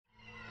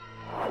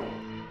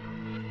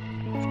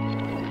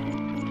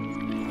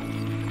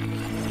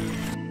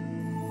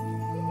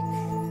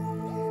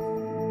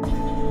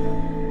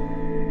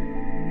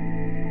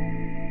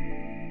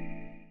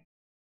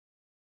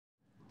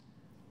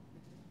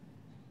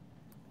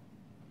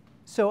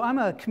So I'm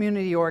a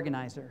community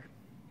organizer.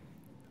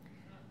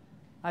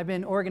 I've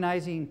been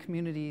organizing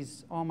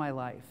communities all my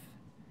life.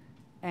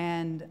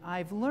 And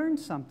I've learned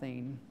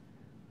something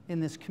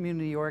in this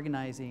community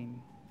organizing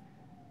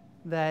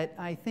that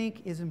I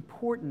think is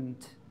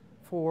important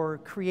for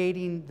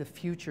creating the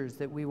futures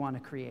that we want to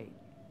create.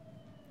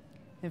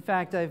 In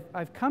fact,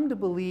 I've come to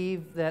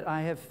believe that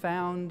I have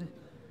found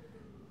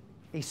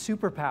a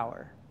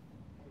superpower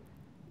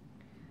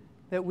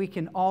that we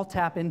can all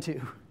tap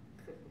into.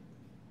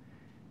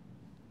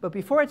 But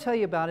before I tell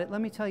you about it,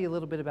 let me tell you a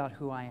little bit about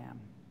who I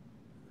am.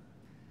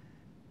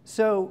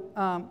 So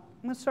I'm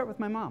going to start with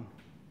my mom.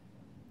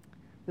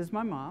 This is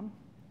my mom.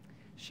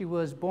 She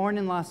was born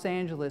in Los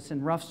Angeles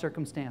in rough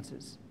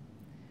circumstances.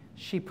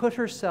 She put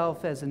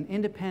herself as an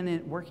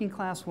independent working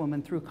class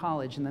woman through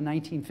college in the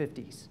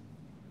 1950s.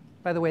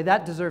 By the way,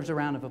 that deserves a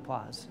round of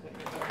applause.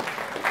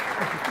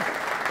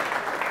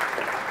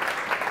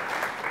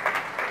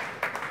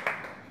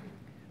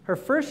 Her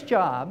first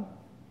job,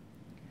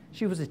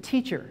 she was a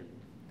teacher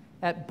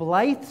at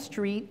Blythe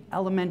Street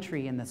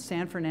Elementary in the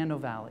San Fernando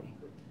Valley.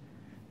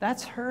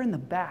 That's her in the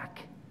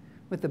back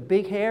with the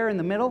big hair in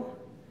the middle.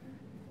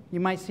 You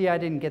might see I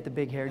didn't get the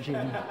big hair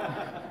gene.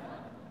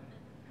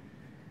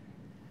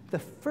 The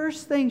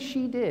first thing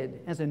she did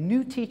as a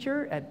new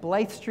teacher at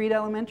Blythe Street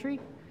Elementary,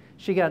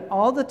 she got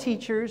all the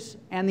teachers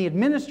and the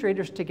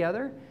administrators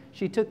together.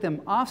 She took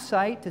them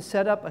off-site to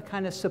set up a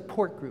kind of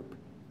support group.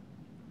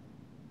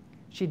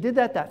 She did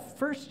that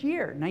first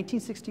year,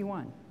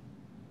 1961.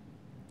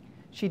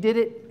 She did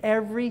it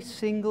every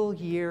single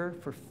year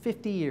for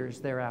 50 years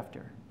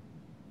thereafter.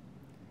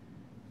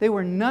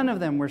 None of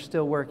them were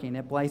still working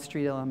at Blythe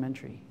Street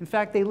Elementary. In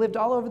fact, they lived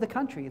all over the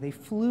country. They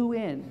flew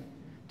in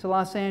to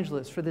Los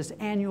Angeles for this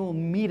annual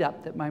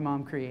meetup that my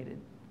mom created.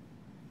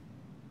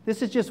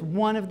 This is just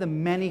one of the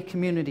many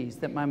communities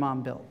that my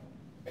mom built.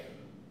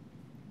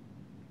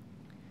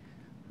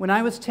 When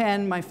I was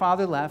 10, my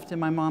father left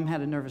and my mom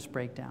had a nervous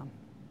breakdown.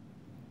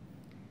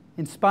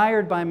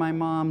 Inspired by my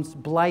mom's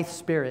Blythe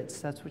spirits,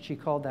 that's what she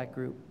called that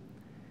group,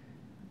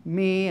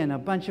 me and a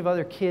bunch of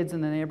other kids in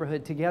the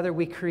neighborhood together,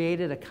 we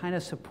created a kind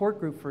of support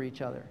group for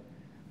each other.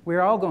 We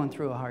were all going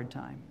through a hard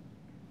time.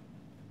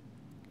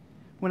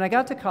 When I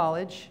got to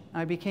college,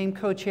 I became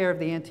co-chair of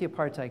the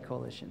Anti-Apartheid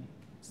Coalition.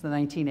 It's the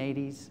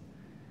 1980s.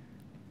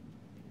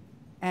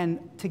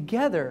 And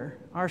together,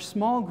 our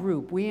small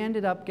group, we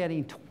ended up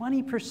getting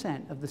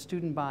 20% of the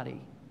student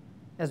body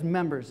as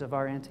members of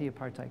our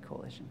Anti-Apartheid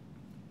Coalition.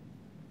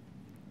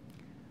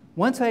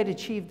 Once I had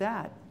achieved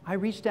that, I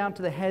reached out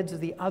to the heads of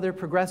the other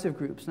progressive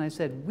groups, and I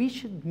said, we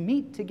should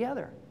meet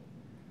together.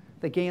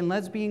 The gay and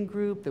lesbian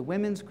group, the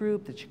women's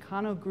group, the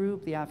Chicano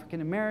group, the African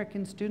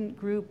American student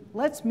group,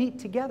 let's meet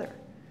together.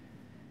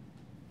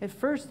 At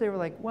first, they were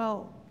like,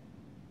 well,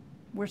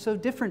 we're so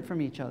different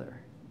from each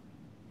other.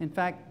 In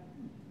fact,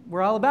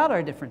 we're all about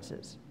our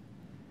differences.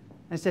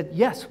 I said,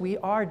 yes, we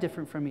are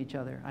different from each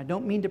other. I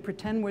don't mean to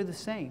pretend we're the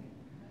same.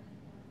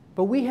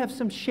 But we have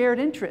some shared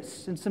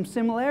interests and some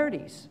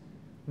similarities.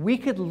 We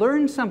could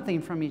learn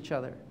something from each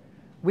other.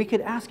 We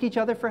could ask each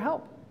other for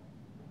help.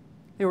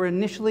 They were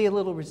initially a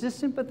little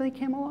resistant, but they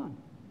came along.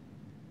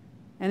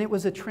 And it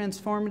was a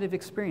transformative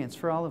experience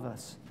for all of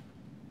us.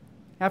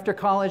 After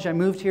college, I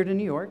moved here to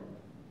New York.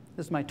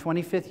 This is my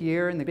 25th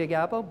year in the Big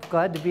Apple.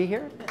 Glad to be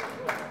here.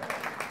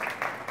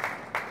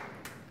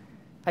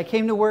 I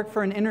came to work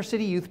for an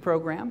inner-city youth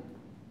program.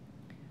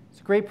 It's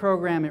a great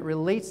program. It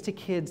relates to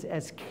kids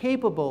as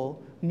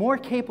capable, more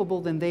capable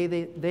than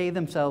they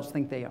themselves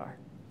think they are.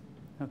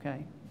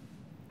 Okay?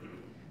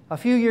 A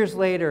few years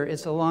later,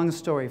 it's a long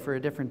story for a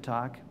different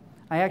talk,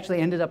 I actually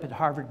ended up at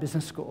Harvard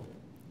Business School.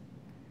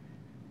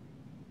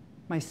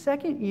 My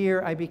second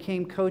year, I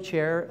became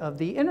co-chair of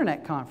the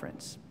Internet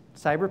Conference,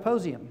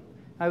 Cyberposium.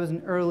 I was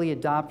an early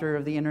adopter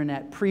of the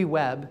Internet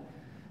pre-web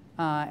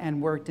and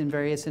worked in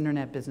various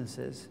Internet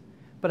businesses.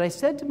 But I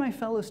said to my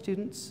fellow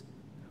students,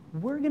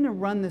 we're going to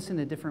run this in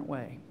a different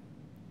way.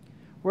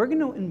 We're going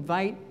to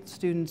invite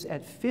students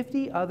at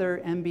 50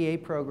 other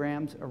MBA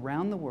programs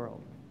around the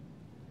world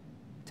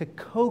to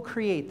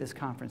co-create this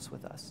conference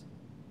with us.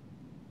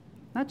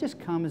 Not just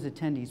come as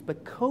attendees,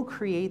 but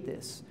co-create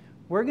this.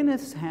 We're going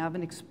to have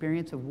an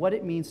experience of what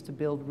it means to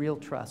build real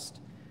trust.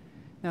 And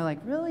they're like,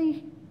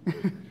 really?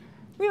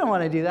 We don't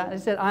want to do that. I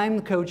said, I'm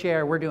the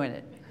co-chair. We're doing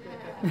it.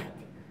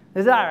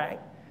 They said, all right.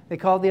 They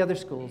called the other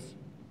schools.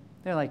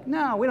 They're like,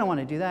 no, we don't want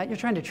to do that. You're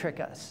trying to trick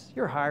us.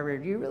 You're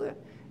Harvard. You really?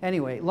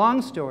 Anyway,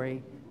 long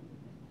story,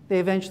 they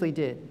eventually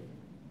did.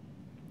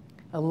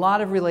 A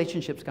lot of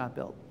relationships got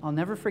built. I'll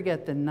never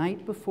forget the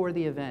night before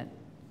the event.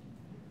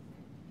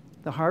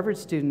 The Harvard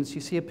students,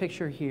 you see a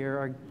picture here,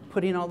 are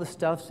putting all the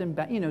stuffs in,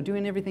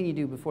 doing everything you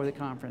do before the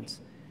conference.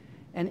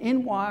 And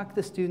in walk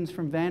the students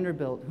from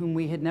Vanderbilt, whom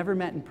we had never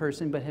met in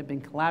person but had been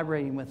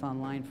collaborating with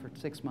online for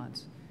 6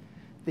 months.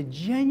 The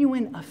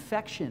genuine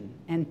affection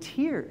and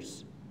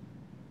tears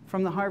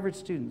from the Harvard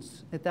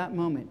students at that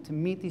moment to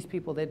meet these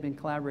people they'd been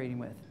collaborating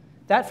with.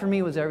 That for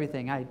me was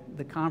everything.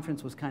 The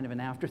conference was kind of an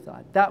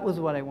afterthought. That was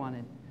what I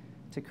wanted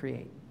to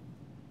create.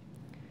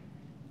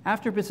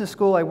 After business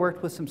school, I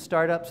worked with some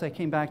startups. I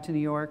came back to New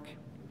York.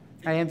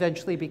 I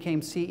eventually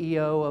became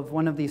CEO of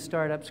one of these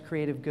startups,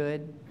 Creative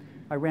Good.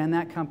 I ran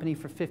that company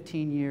for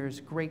 15 years.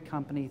 Great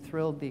company,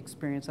 thrilled the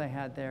experience I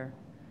had there.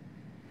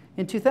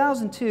 In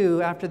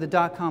 2002, after the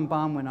dot-com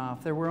bomb went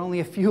off, there were only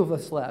a few of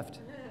us left.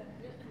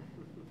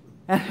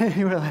 And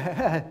you were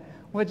like,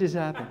 what just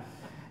happened?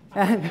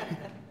 And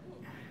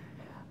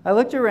I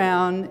looked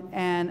around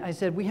and I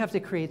said, we have to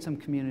create some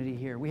community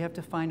here. We have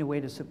to find a way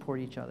to support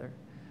each other.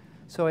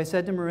 So I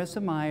said to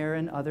Marissa Mayer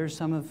and others,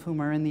 some of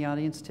whom are in the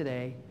audience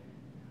today,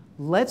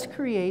 let's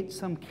create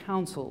some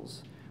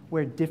councils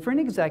where different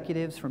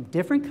executives from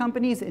different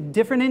companies and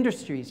different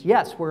industries,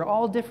 yes, we're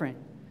all different,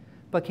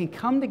 but can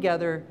come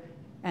together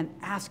and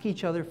ask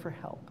each other for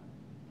help.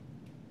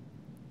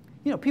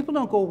 You know, people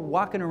don't go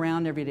walking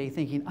around every day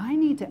thinking, I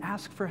need to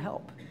ask for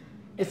help.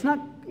 It's not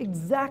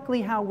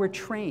exactly how we're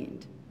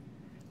trained,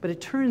 but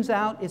it turns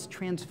out it's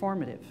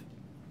transformative.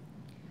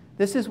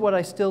 This is what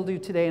I still do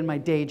today in my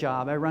day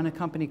job. I run a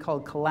company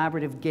called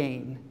Collaborative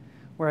Gain,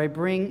 where I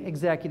bring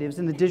executives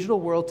in the digital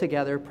world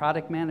together,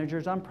 product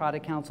managers on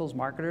product councils,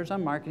 marketers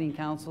on marketing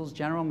councils,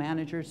 general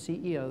managers,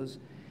 CEOs,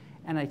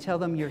 and I tell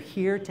them you're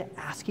here to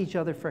ask each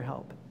other for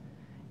help.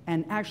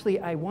 And actually,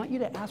 I want you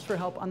to ask for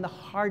help on the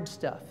hard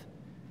stuff.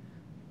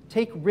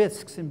 Take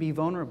risks and be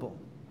vulnerable.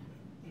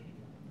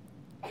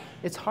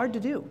 It's hard to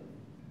do.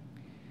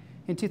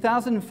 In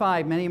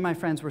 2005, many of my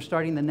friends were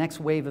starting the next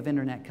wave of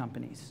internet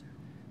companies,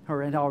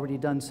 or had already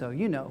done so.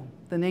 You know,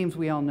 the names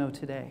we all know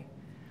today.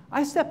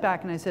 I stepped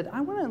back and I said,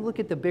 I want to look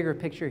at the bigger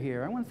picture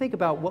here. I want to think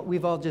about what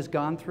we've all just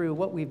gone through,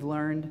 what we've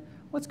learned,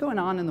 what's going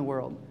on in the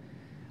world.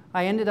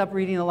 I ended up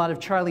reading a lot of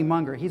Charlie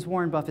Munger. He's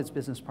Warren Buffett's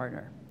business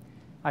partner.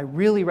 I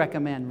really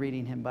recommend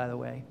reading him, by the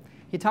way.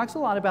 He talks a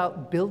lot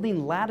about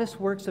building lattice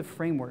works of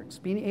frameworks,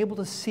 being able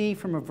to see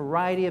from a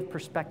variety of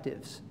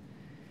perspectives.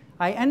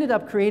 I ended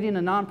up creating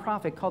a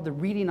nonprofit called the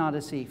Reading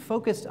Odyssey,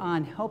 focused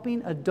on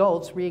helping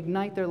adults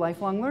reignite their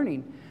lifelong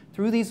learning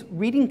through these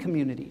reading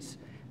communities.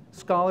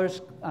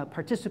 Scholars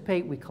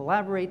participate, we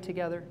collaborate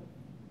together.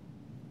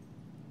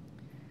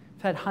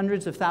 I've had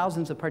hundreds of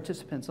thousands of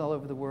participants all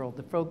over the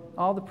world.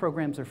 All the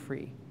programs are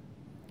free.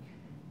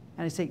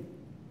 And I say,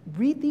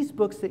 read these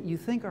books that you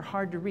think are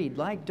hard to read,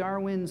 like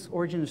Darwin's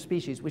Origin of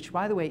Species, which,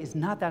 by the way, is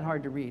not that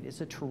hard to read.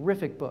 It's a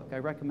terrific book. I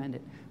recommend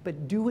it.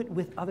 But do it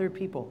with other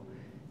people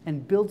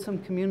and build some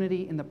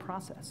community in the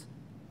process.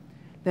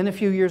 Then a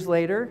few years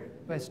later,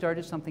 I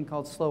started something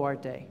called Slow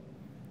Art Day.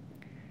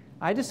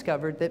 I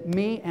discovered that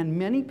me and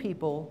many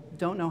people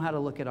don't know how to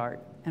look at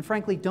art, and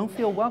frankly, don't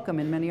feel welcome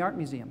in many art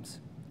museums.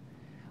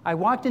 I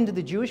walked into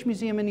the Jewish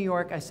Museum in New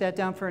York, I sat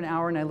down for an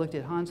hour, and I looked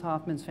at Hans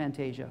Hofmann's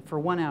Fantasia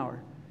for 1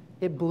 hour.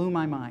 It blew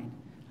my mind.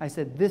 I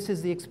said, this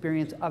is the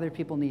experience other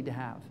people need to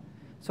have.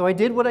 So I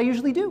did what I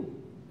usually do.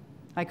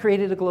 I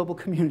created a global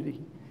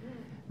community.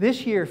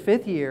 This year,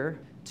 5th year,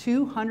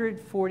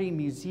 240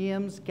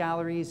 museums,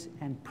 galleries,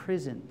 and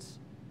prisons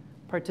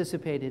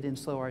participated in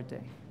Slow Art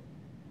Day.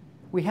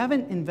 We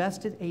haven't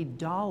invested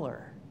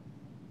 $1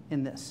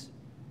 in this.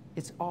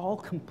 It's all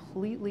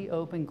completely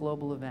open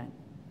global event.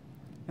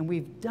 And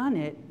we've done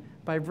it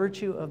by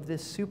virtue of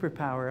this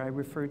superpower I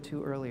referred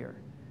to earlier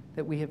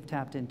that we have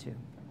tapped into.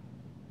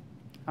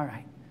 All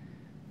right.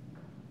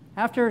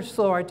 After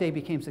Slow Art Day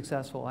became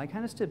successful, I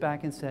kind of stood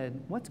back and said,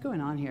 what's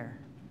going on here?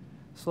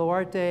 Slow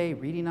Art Day,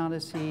 Reading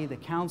Odyssey, the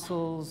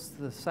councils,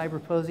 the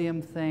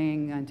cyberposium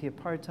thing,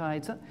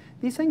 anti-apartheid. So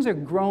these things are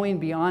growing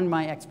beyond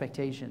my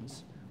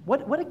expectations.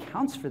 What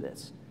accounts for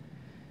this?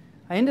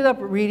 I ended up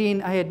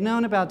reading, I had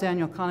known about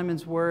Daniel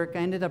Kahneman's work. I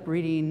ended up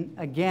reading,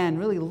 again,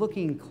 really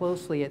looking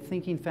closely at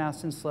Thinking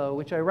Fast and Slow,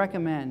 which I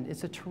recommend.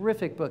 It's a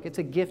terrific book. It's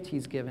a gift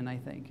he's given, I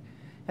think,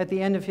 at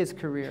the end of his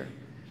career.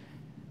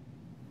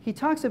 He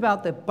talks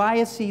about the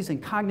biases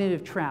and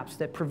cognitive traps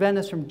that prevent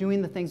us from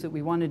doing the things that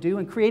we want to do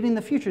and creating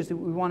the futures that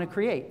we want to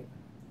create.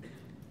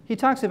 He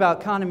talks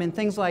about Kahneman,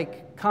 things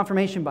like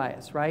confirmation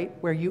bias, right?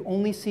 Where you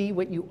only see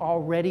what you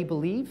already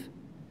believe.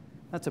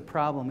 That's a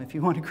problem if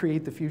you want to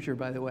create the future,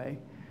 by the way.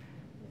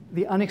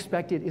 The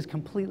unexpected is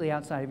completely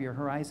outside of your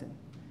horizon.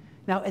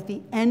 Now, at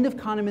the end of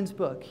Kahneman's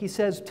book, he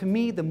says, to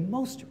me, the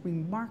most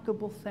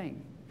remarkable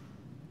thing,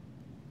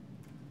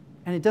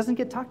 and it doesn't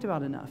get talked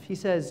about enough. He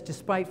says,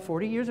 despite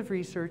 40 years of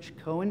research,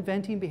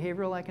 co-inventing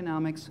behavioral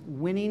economics,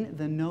 winning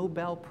the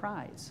Nobel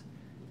Prize,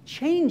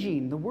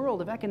 changing the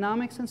world of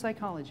economics and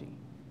psychology,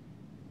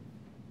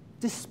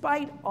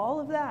 despite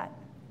all of that,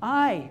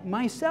 I,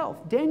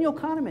 myself, Daniel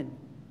Kahneman,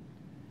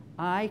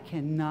 I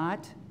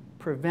cannot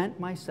prevent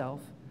myself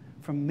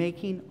from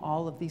making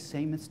all of these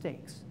same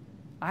mistakes.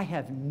 I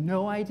have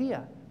no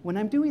idea when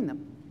I'm doing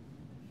them.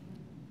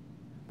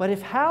 But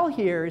if Hal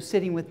here is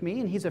sitting with me,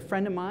 and he's a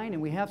friend of mine,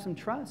 and we have some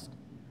trust,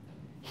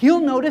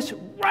 he'll notice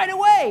right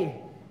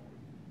away.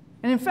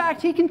 And in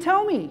fact, he can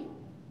tell me.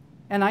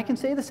 And I can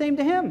say the same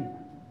to him.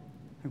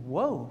 Like,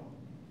 whoa.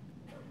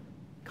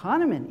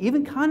 Kahneman,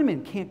 even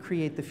Kahneman can't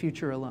create the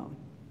future alone.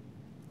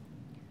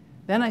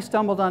 Then I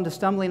stumbled onto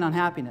Stumbling on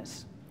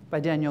Happiness by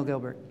Daniel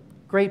Gilbert.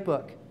 Great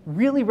book.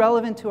 Really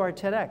relevant to our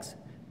TEDx.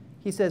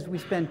 He says we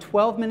spend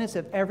 12 minutes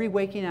of every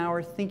waking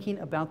hour thinking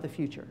about the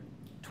future.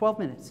 12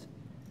 minutes.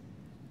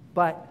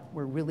 But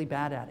we're really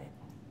bad at it.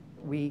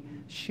 We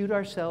shoot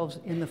ourselves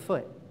in the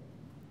foot.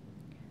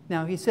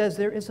 Now, he says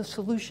there is a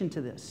solution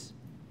to this.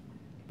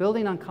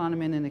 Building on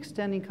Kahneman and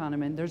extending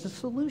Kahneman, there's a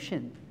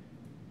solution.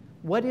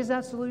 What is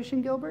that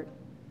solution, Gilbert?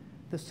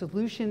 The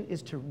solution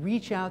is to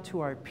reach out to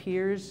our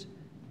peers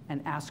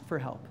and ask for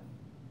help.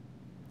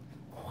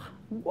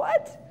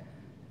 What?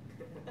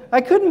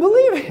 I couldn't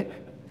believe it.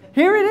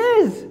 Here it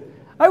is.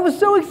 I was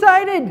so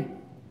excited.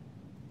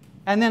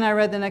 And then I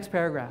read the next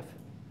paragraph.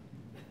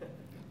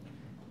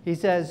 He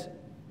says,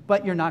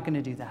 but you're not going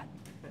to do that.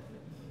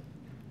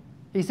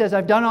 He says,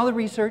 I've done all the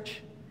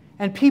research,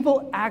 and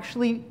people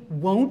actually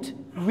won't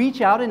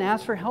reach out and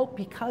ask for help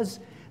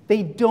because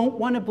they don't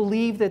want to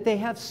believe that they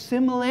have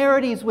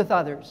similarities with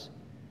others.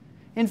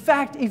 In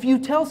fact, if you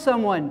tell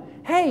someone,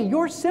 hey,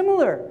 you're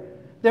similar,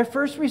 their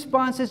first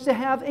response is to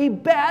have a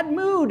bad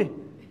mood.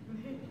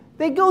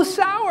 They go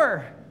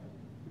sour.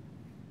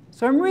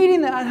 So I'm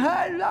reading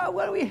that.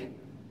 What do we...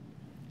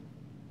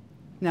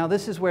 Now,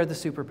 this is where the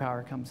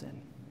superpower comes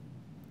in.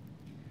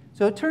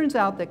 So it turns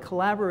out that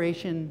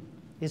collaboration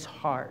is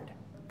hard.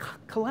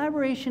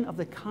 Collaboration of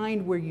the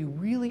kind where you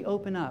really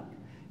open up,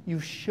 you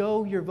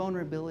show your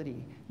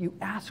vulnerability, you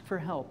ask for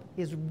help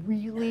is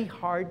really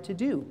hard to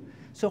do.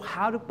 So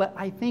but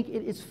I think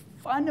it is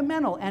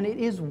fundamental, and it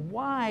is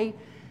why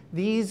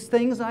these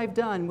things I've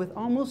done with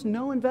almost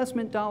no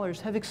investment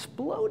dollars have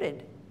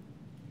exploded.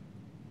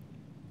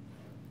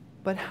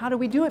 But how do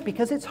we do it?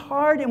 Because it's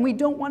hard and we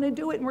don't want to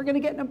do it and we're going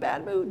to get in a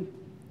bad mood.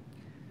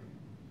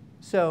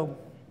 So,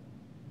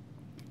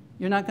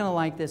 you're not going to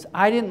like this.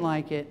 I didn't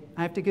like it.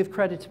 I have to give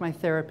credit to my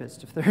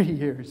therapist of 30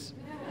 years.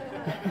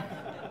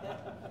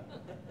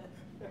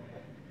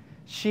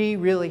 She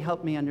really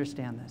helped me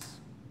understand this.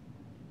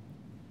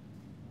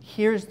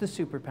 Here's the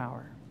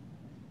superpower.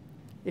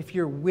 If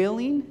you're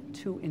willing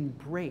to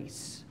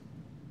embrace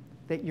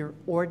that you're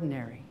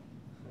ordinary,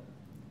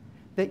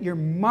 that you're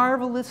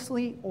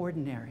marvelously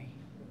ordinary.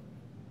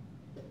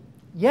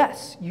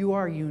 Yes, you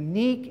are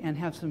unique and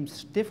have some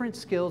different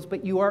skills,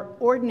 but you are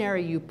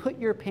ordinary. You put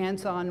your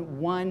pants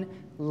on one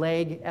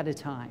leg at a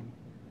time.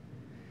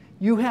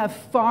 You have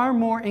far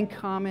more in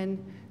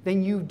common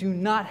than you do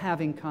not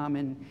have in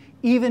common,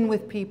 even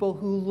with people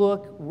who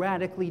look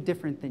radically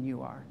different than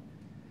you are.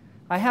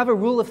 I have a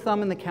rule of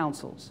thumb in the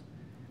councils.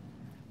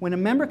 When a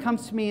member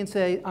comes to me and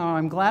says, oh,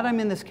 I'm glad I'm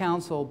in this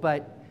council,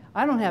 but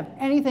I don't have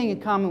anything in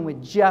common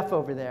with Jeff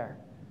over there,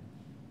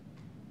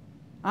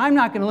 I'm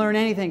not going to learn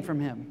anything from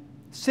him.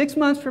 6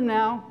 months from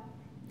now,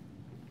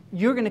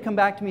 you're going to come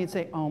back to me and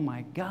say, oh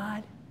my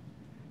God,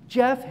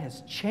 Jeff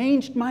has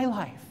changed my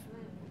life.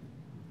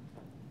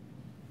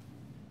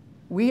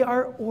 We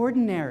are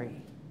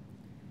ordinary.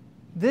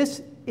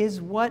 This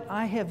is what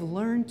I have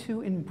learned to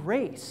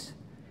embrace.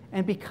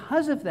 And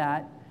because of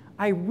that,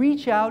 I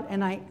reach out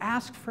and I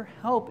ask for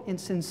help in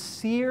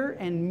sincere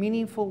and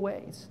meaningful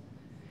ways.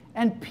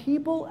 And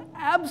people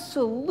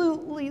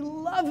absolutely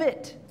love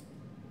it.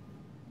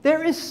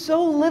 There is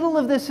so little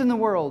of this in the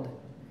world,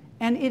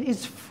 and it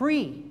is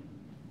free.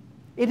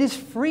 It is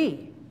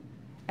free.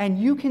 And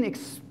you can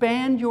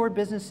expand your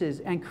businesses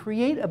and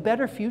create a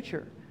better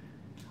future.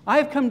 I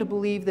have come to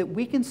believe that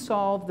we can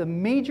solve the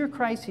major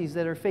crises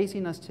that are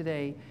facing us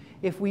today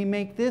if we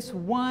make this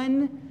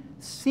one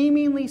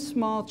seemingly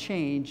small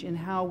change in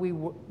how we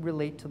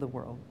relate to the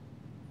world.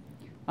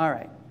 All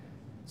right.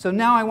 So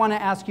now I want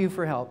to ask you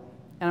for help,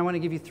 and I want to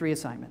give you 3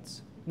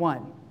 assignments.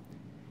 1,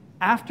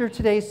 after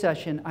today's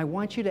session, I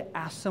want you to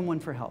ask someone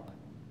for help.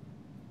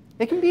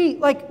 It can be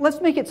like, let's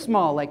make it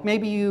small, like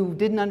maybe you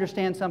didn't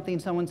understand something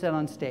someone said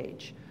on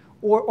stage,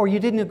 or you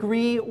didn't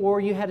agree, or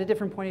you had a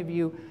different point of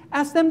view.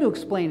 Ask them to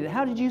explain it.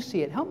 How did you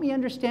see it? Help me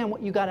understand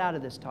what you got out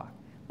of this talk.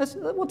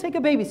 We'll take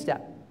a baby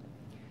step.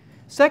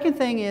 Second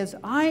thing is,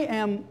 I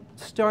am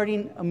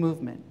starting a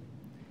movement.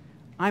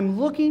 I'm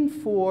looking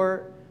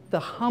for the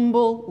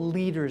humble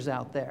leaders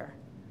out there.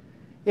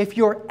 If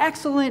you're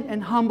excellent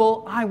and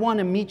humble, I want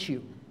to meet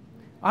you.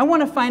 I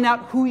want to find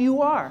out who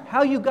you are,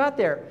 how you got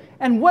there,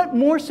 and what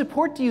more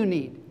support do you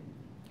need.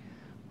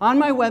 On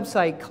my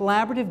website,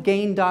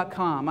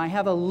 collaborativegain.com, I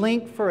have a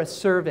link for a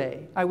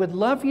survey. I would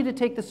love for you to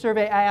take the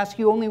survey. I ask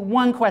you only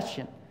one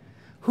question.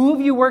 Who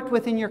have you worked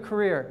with in your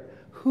career?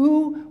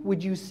 Who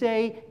would you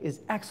say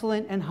is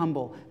excellent and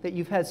humble, that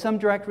you've had some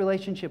direct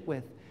relationship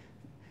with?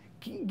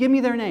 Give me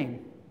their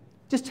name.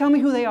 Just tell me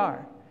who they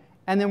are.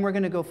 And then we're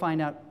going to go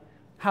find out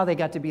how they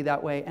got to be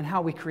that way and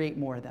how we create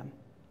more of them.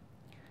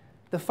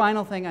 The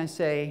final thing I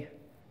say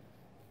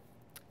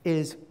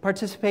is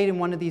participate in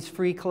one of these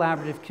free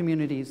collaborative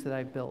communities that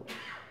I've built.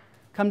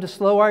 Come to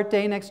Slow Art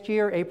Day next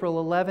year,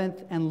 April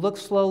 11th, and look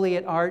slowly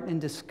at art and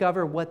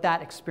discover what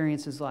that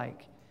experience is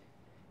like.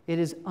 It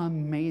is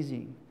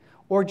amazing.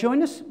 Or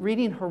join us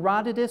reading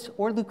Herodotus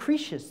or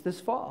Lucretius this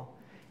fall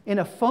in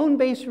a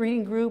phone-based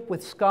reading group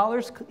with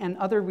scholars and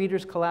other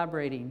readers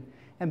collaborating,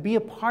 and be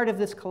a part of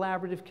this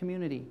collaborative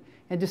community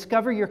and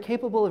discover you're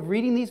capable of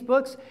reading these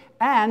books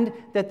and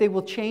that they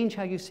will change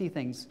how you see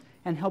things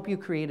and help you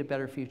create a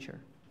better future.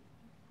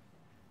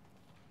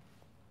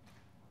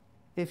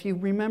 If you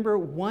remember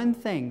one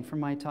thing from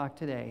my talk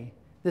today,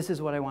 this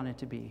is what I want it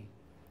to be.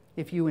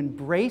 If you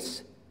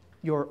embrace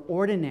your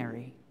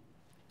ordinary,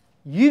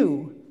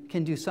 you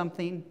can do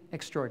something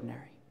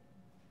extraordinary.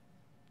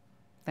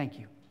 Thank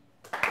you.